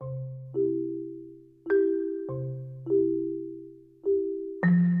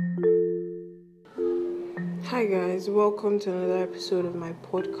Hi guys, welcome to another episode of my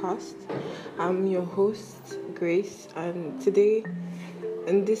podcast. I'm your host, Grace, and today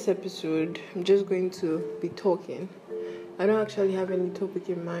in this episode, I'm just going to be talking. I don't actually have any topic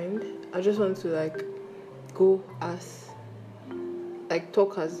in mind. I just want to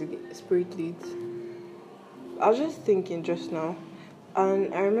talk as the spirit leads. I was just thinking just now,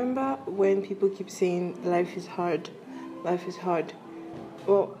 and I remember when people keep saying life is hard.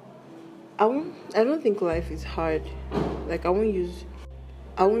 Well, I don't think life is hard. I won't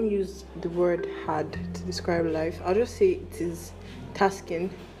use the word hard to describe life. I'll just say it is tasking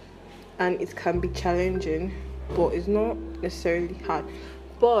and it can be challenging, but it's not necessarily hard.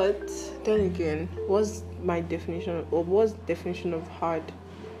 But then again, what's the definition of hard?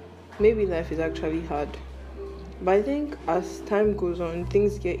 Maybe life is actually hard. But I think as time goes on,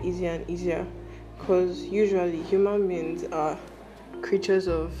 things get easier and easier, because usually human beings are creatures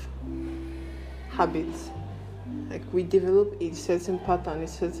of habits. We develop a certain pattern, a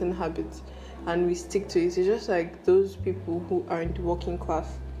certain habit, and we stick to it. It's just like those people who are in the working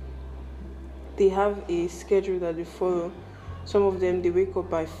class. They have a schedule that they follow. Some of them, they wake up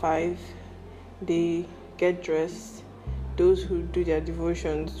by 5, they get dressed. Those who do their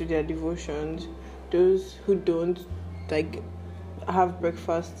devotions. Those who don't, have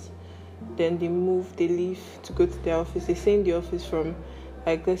breakfast, then they leave to go to their office. They stay in the office from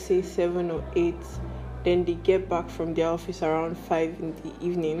let's say 7 or 8, then they get back from their office around 5 in the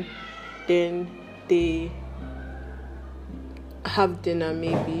evening, then they have dinner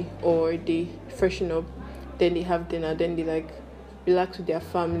maybe, or they freshen up, then they have dinner, then they relax with their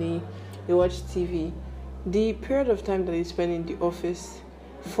family, they watch TV. The period of time that they spend in the office,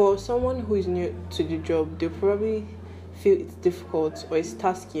 for someone who is new to the job, they probably feel it's difficult or it's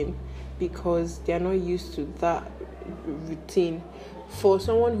tasking because they are not used to that routine. For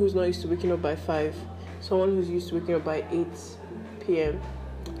someone who's not used to waking up by 5, someone who's used to waking up by 8 a.m.,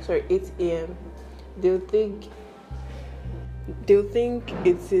 they'll think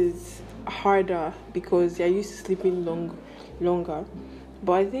it is harder because they're used to sleeping longer.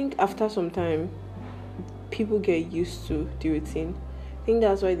 But I think after some time, people get used to the routine. I think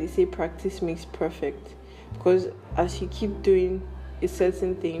that's why they say practice makes perfect, because as you keep doing a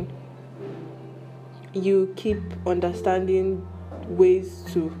certain thing, you keep understanding ways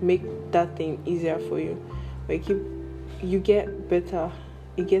to make that thing easier for you. You get better,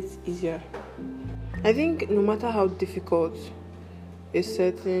 it gets easier. I think no matter how difficult a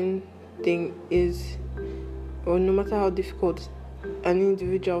certain thing is, or no matter how difficult an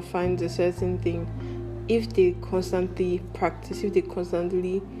individual finds a certain thing, if they constantly practice, if they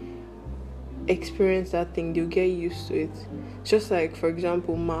constantly experience that thing, they'll get used to it. Just like, for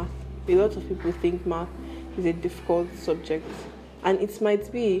example, math. A lot of people think math is a difficult subject, and it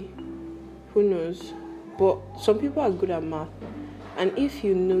might be, who knows, but some people are good at math. And if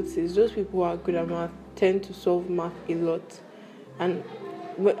you notice, those people who are good at math tend to solve math a lot, and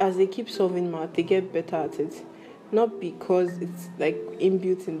as they keep solving math, they get better at it. Not because it's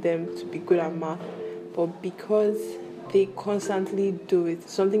inbuilt in them to be good at math, but because they constantly do it,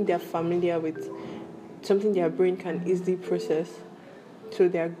 something they're familiar with, something their brain can easily process, so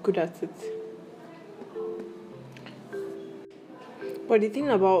they are good at it. But the thing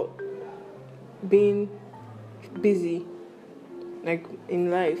about being busy, in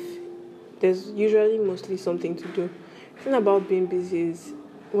life, there's usually mostly something to do. The thing about being busy is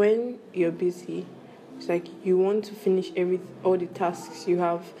when you're busy, it's you want to finish all the tasks you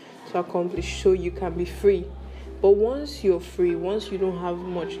have to accomplish so you can be free. But once you're free, once you don't have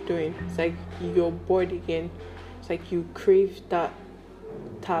much doing, it's you're bored again. It's you crave that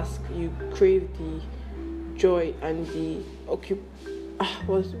task, you crave the joy and the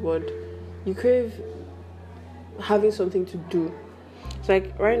what's the word? You crave having something to do. It's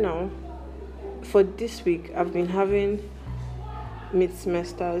right now, for this week, I've been having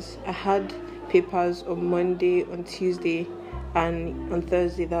mid-semesters. I had papers on Monday, on Tuesday, and on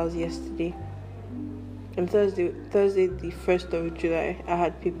Thursday. That was yesterday. On Thursday, the 1st of July, I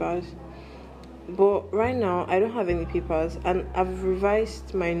had papers. But right now, I don't have any papers, and I've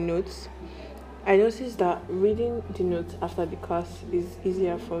revised my notes. I noticed that reading the notes after the class is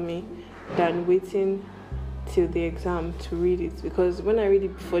easier for me than waiting till the exam to read it, because when I read it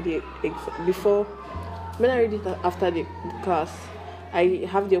when I read it after the class, I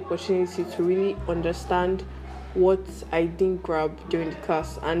have the opportunity to really understand what I didn't grab during the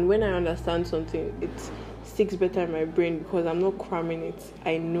class. And when I understand something, it sticks better in my brain because I'm not cramming it,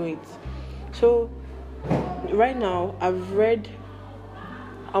 I know it. So right now, I've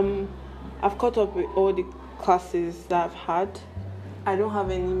caught up with all the classes that I've had, I don't have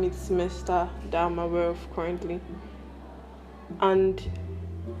any mid semester that I'm aware of currently, and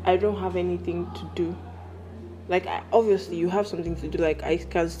I don't have anything to do. Like, obviously, you have something to do. Like, I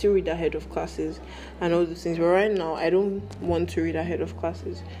can still read ahead of classes and all those things. But right now, I don't want to read ahead of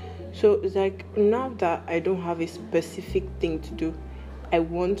classes. So it's like, now that I don't have a specific thing to do, I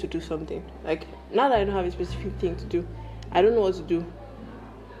want to do something. Like, now that I don't have a specific thing to do, I don't know what to do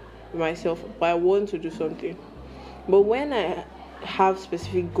myself, but I want to do something. But when I have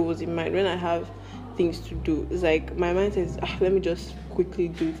specific goals in mind, when I have things to do, it's like my mind says, let me just quickly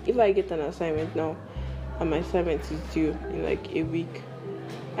do it. If I get an assignment now, and my assignment is due in like a week,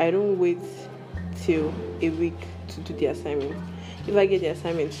 I don't wait till a week to do the assignment. If I get the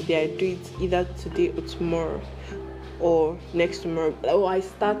assignment today, I do it either today or tomorrow or next tomorrow. Or I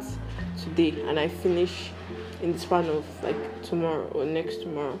start today and I finish in the span of like tomorrow or next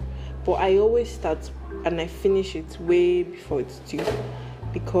tomorrow. But I always start and I finish it way before it's due,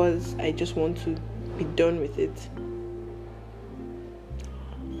 because I just want to be done with it.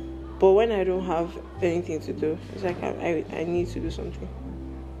 But when I don't have anything to do, it's like I need to do something.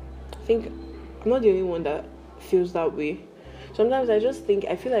 I think I'm not the only one that feels that way. Sometimes I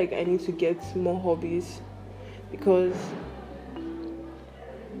feel like I need to get more hobbies, because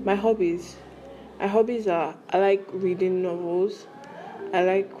my hobbies are, I like reading novels, I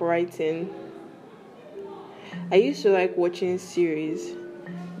like writing, I used to like watching series,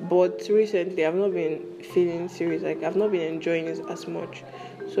 but recently I've not been feeling series, like I've not been enjoying it as much,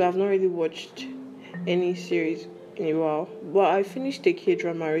 so I've not really watched any series in a while. But I finished a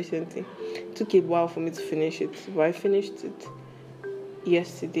K-drama recently. It took a while for me to finish it, but I finished it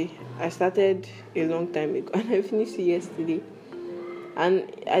yesterday. I started a long time ago and I finished it yesterday,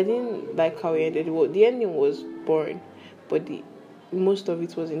 and I didn't like how it ended. Well, the ending was boring, but most of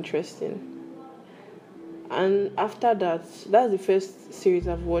it was interesting. And after that, that's the first series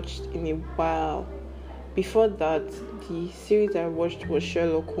I've watched in a while. Before that, the series I watched was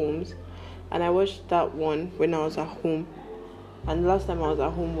Sherlock Holmes, and I watched that one when I was at home. And the last time I was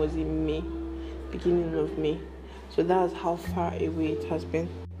at home was in May, beginning of May. So that's how far away it has been.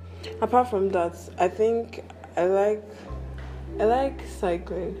 Apart from that, I think I like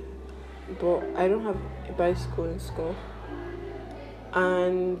cycling, but I don't have a bicycle in school.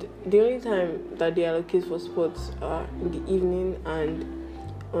 And the only time that they allocate for sports are in the evening and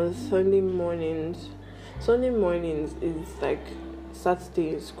on Sunday mornings. Sunday mornings is like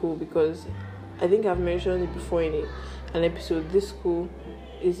Saturday in school, because I think I've mentioned it before in an episode. This school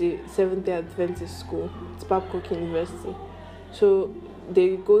is a Seventh-day Adventist school. It's Babcock University. So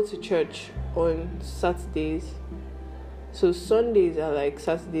they go to church on Saturdays. So Sundays are like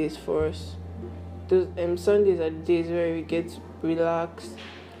Saturdays for us. Those Sundays are the days where we get relaxed.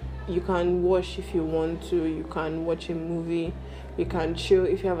 You can wash if you want to. You can watch a movie. You can chill.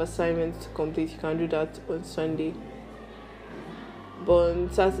 If you have assignments to complete, you can do that on Sunday. But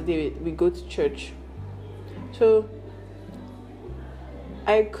on Saturday, we go to church. So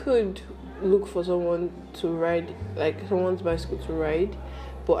I could look for someone to ride, like someone's bicycle to ride,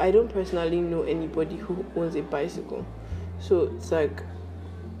 but I don't personally know anybody who owns a bicycle. So it's like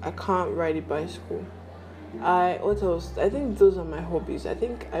I can't ride a bicycle. What else? I think those are my hobbies. I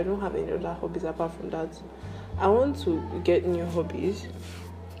think I don't have any other hobbies apart from that. I want to get new hobbies,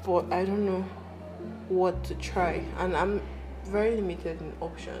 but I don't know what to try. And I'm very limited in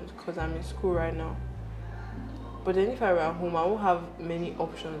options because I'm in school right now. But then if I were at home, I won't have many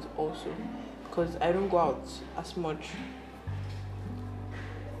options also, because I don't go out as much.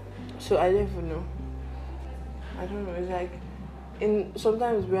 So I don't even know. I don't know. It's like,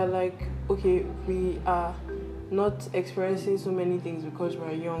 sometimes we are like, okay, we are not experiencing so many things because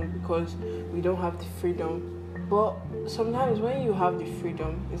we're young, because we don't have the freedom. But sometimes when you have the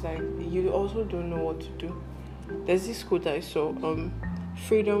freedom, it's like you also don't know what to do. There's this quote I saw,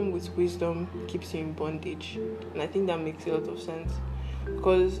 freedom with wisdom keeps you in bondage. And I think that makes a lot of sense,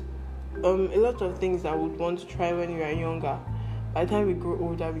 because a lot of things I would want to try when you are younger, by the time we grow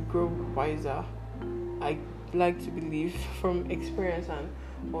older, we grow wiser. I like to believe, from experience and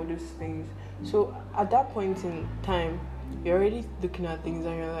all those things. So at that point in time, you're already looking at things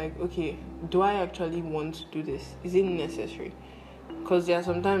and you're like, okay, do I actually want to do this? Is it necessary? Because there are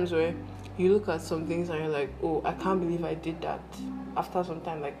some times where you look at some things and you're like, oh, I can't believe I did that. After some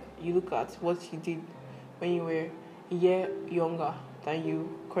time, like, you look at what you did when you were a year younger than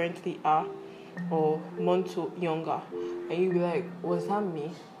you currently are, or months younger, and you be like, was that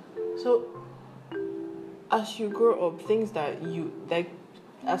me? So as you grow up, things that you like,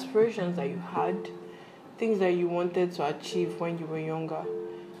 aspirations that you had, things that you wanted to achieve when you were younger,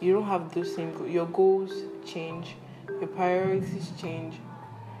 you don't have those same goals. Your goals change, your priorities change,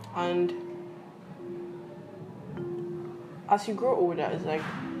 and as you grow older, it's like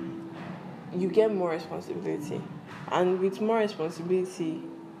you get more responsibility, and with more responsibility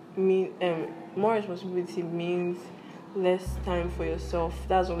means less time for yourself.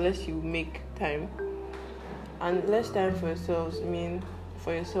 That's unless you make time, and less time for yourself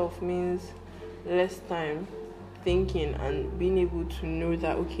means less time thinking and being able to know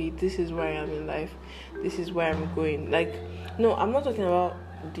that okay, this is where I am in life, this is where I'm going. Like, no, I'm not talking about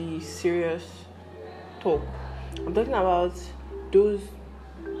the serious talk. I'm talking about those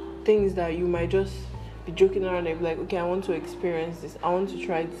things that you might just be joking around and be like, okay, I want to experience this, I want to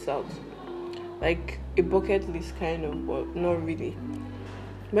try this out. Like a bucket list kind of, but not really.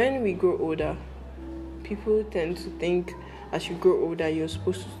 When we grow older, people tend to think as you grow older, you're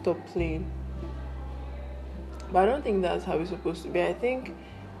supposed to stop playing. But I don't think that's how it's supposed to be. I think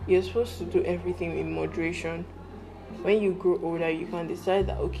you're supposed to do everything in moderation. When you grow older, you can decide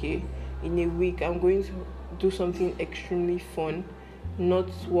that, okay, in a week, I'm going to do something extremely fun, not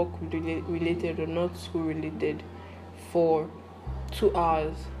work related or not school related, for 2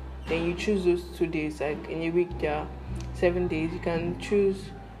 hours. Then you choose those 2 days. Like in a week, there are 7 days. You can choose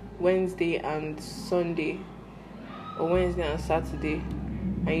Wednesday and Sunday, or Wednesday and Saturday,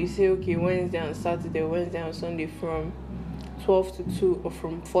 and you say, okay, Wednesday and Saturday, or Wednesday and Sunday from 12 to 2 or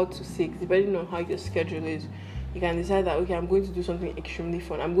from 4 to 6, depending on how your schedule is. You can decide that, okay, I'm going to do something extremely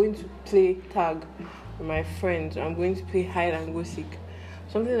fun. I'm going to play tag with my friends, or I'm going to play hide and go seek,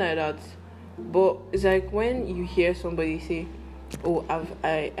 something like that. But it's like when you hear somebody say, oh,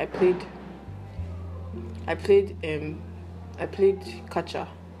 I played catcher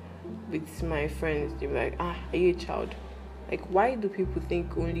with my friends, they're like, are you a child? Like, why do people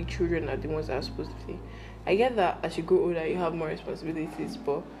think only children are the ones that are supposed to play? I get that as you grow older, you have more responsibilities,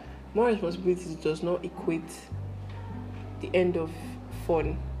 but more responsibilities does not equate the end of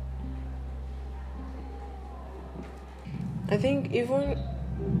fun. I think even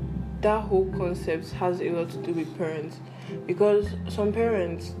that whole concept has a lot to do with parents, because some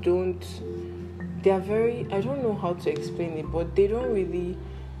parents they are very, I don't know how to explain it, but they don't really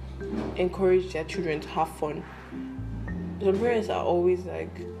encourage their children to have fun. Some parents are always like,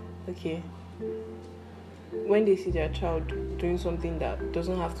 okay, when they see their child doing something that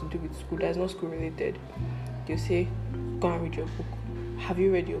doesn't have to do with school, that's not school related, they'll say, go and read your book. Have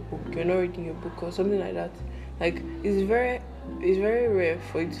you read your book? You're not reading your book, or something like that. Like, it's very rare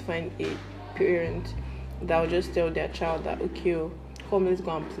for you to find a parent that will just tell their child that, okay, come, let's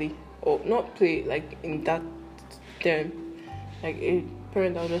go and play. Or not play, like, in that term. Like, a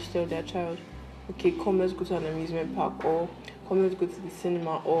parent that will just tell their child, okay, come, let's go to an amusement park, or come, let's go to the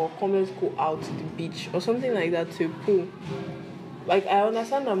cinema, or come, let's go out to the beach, or something like that, to a pool. Like, I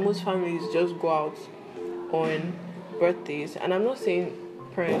understand that most families just go out on birthdays, and I'm not saying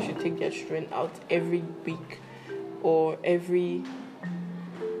parents should take their children out every week or every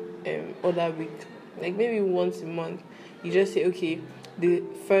other week. Like, maybe once a month, you just say, okay, the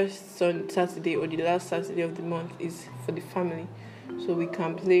first Saturday or the last Saturday of the month is for the family, so we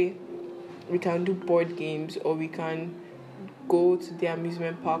can play, we can do board games, or we can go to the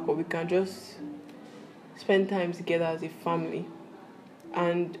amusement park, or we can just spend time together as a family.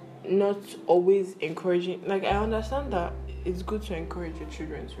 And not always encouraging, like, I understand that it's good to encourage your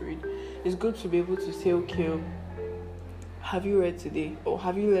children to read. It's good to be able to say, okay, have you read today, or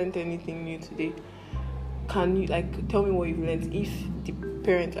have you learned anything new today? Can you, like, tell me what you've learned, if the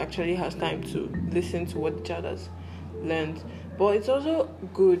parent actually has time to listen to what the child has learned. But it's also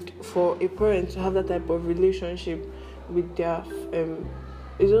good for a parent to have that type of relationship with their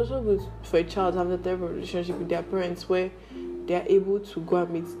it's also good for a child to have that type of relationship with their parents, where they are able to go and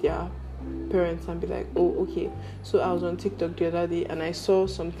meet their parents and be like, oh, okay, so I was on TikTok the other day and I saw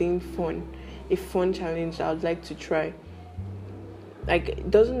something fun, a fun challenge that I would like to try. Like, it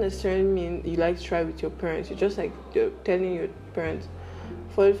doesn't necessarily mean you like to try with your parents. You're just like, you're telling your parents,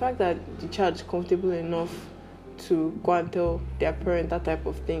 for the fact that the child is comfortable enough to go and tell their parent that type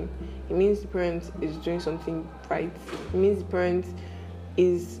of thing, it means the parent is doing something right. It means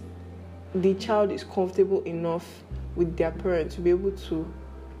the child is comfortable enough with their parent to be able to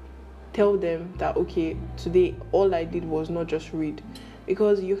tell them that, okay, today all I did was not just read.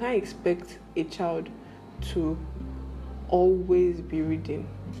 Because you can't expect a child to always be reading.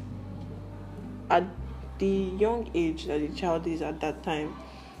 At the young age that the child is at that time,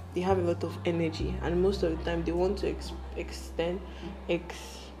 they have a lot of energy, and most of the time they want to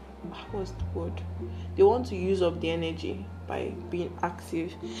they want to use up the energy by being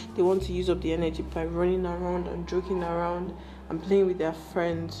active. They want to use up the energy by running around and joking around and playing with their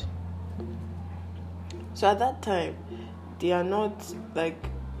friends. So at that time, they are not like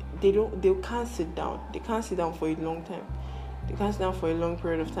they can't sit down. They can't sit down for a long time. They can't sit down for a long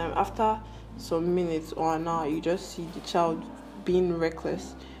period of time. After some minutes or an hour, you just see the child being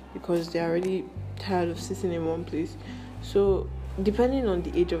reckless because they're already tired of sitting in one place. So depending on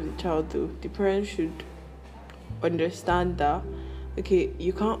the age of the child though, the parents should understand that okay,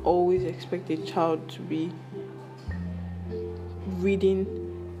 you can't always expect a child to be reading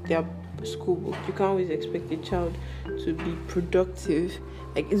their school book. You can't always expect a child to be productive.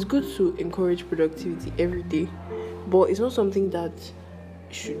 Like, it's good to encourage productivity every day, but it's not something that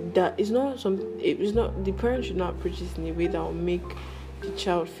it's not the parent should not approach this in a way that will make the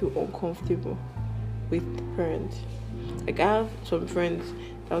child feel uncomfortable with the parent. Like, I have some friends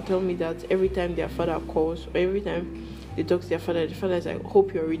that will tell me that every time their father calls or every time they talk to their father, the father is like,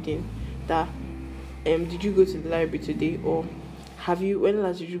 hope you're reading. That did you go to the library today? Or when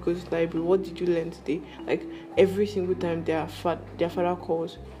last did you go to the library? What did you learn today? Like, every single time their father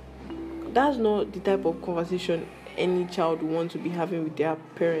calls. That's not the type of conversation any child would want to be having with their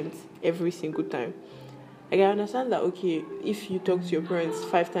parents every single time. Like, I understand that, okay, if you talk to your parents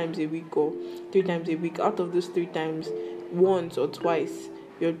 5 times a week or 3 times a week, out of those 3 times, once or twice,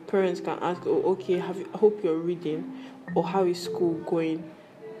 your parents can ask, oh, okay, I hope you're reading, or how is school going?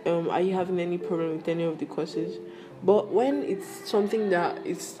 Are you having any problem with any of the courses? But when it's something that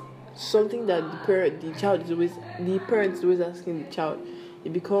the parent is always asking the child,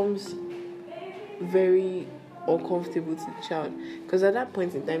 it becomes very uncomfortable to the child, because at that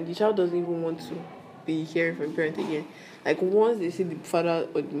point in time the child doesn't even want to be hearing from the parent again. Like, once they see the father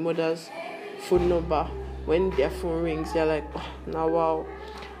or the mother's phone number, when their phone rings, they're like, oh, now wow,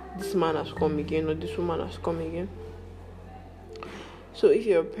 this man has come again, or this woman has come again. So if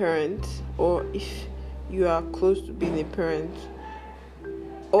you're a parent, or if you are close to being a parent,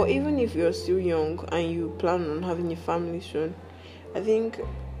 or even if you're still young and you plan on having a family soon, I think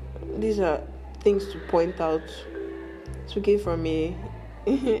these are things to point out, speaking from a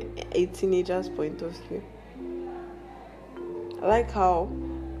teenager's point of view. I like how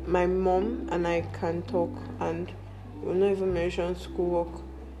my mom and I can talk and we'll not even mention schoolwork,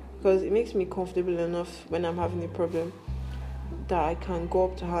 because it makes me comfortable enough when I'm having a problem that I can go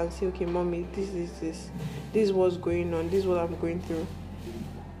up to her and say, okay, mommy, this is what's going on, this is what I'm going through.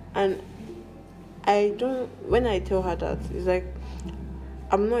 And when I tell her that, it's like,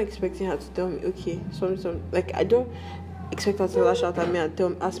 I'm not expecting her to tell me, okay, some like, I don't expect her to lash out at me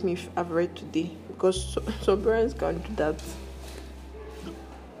and ask me if I've read today, because some parents can't do that.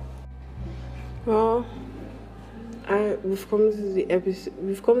 Well, we've come to the episode.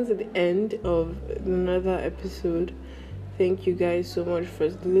 We've come to the end of another episode. Thank you guys so much for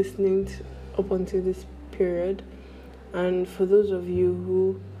listening up until this period, and for those of you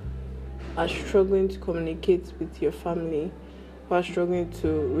who are struggling to communicate with your family, who are struggling to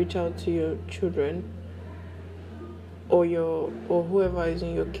reach out to your children or whoever is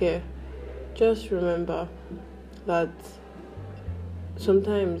in your care, just remember that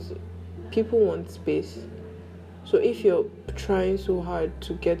sometimes people want space. So if you're trying so hard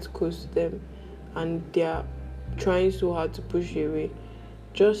to get close to them and they're trying so hard to push you away,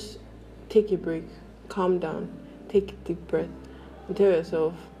 just take a break, calm down, take a deep breath, and tell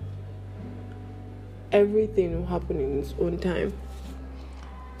yourself everything will happen in its own time.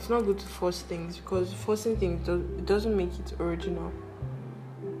 It's not good to force things, because forcing things doesn't make it original.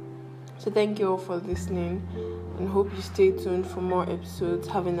 So thank you all for listening, and hope you stay tuned for more episodes.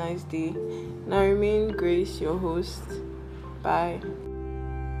 Have a nice day. And I remain Grace, your host. Bye.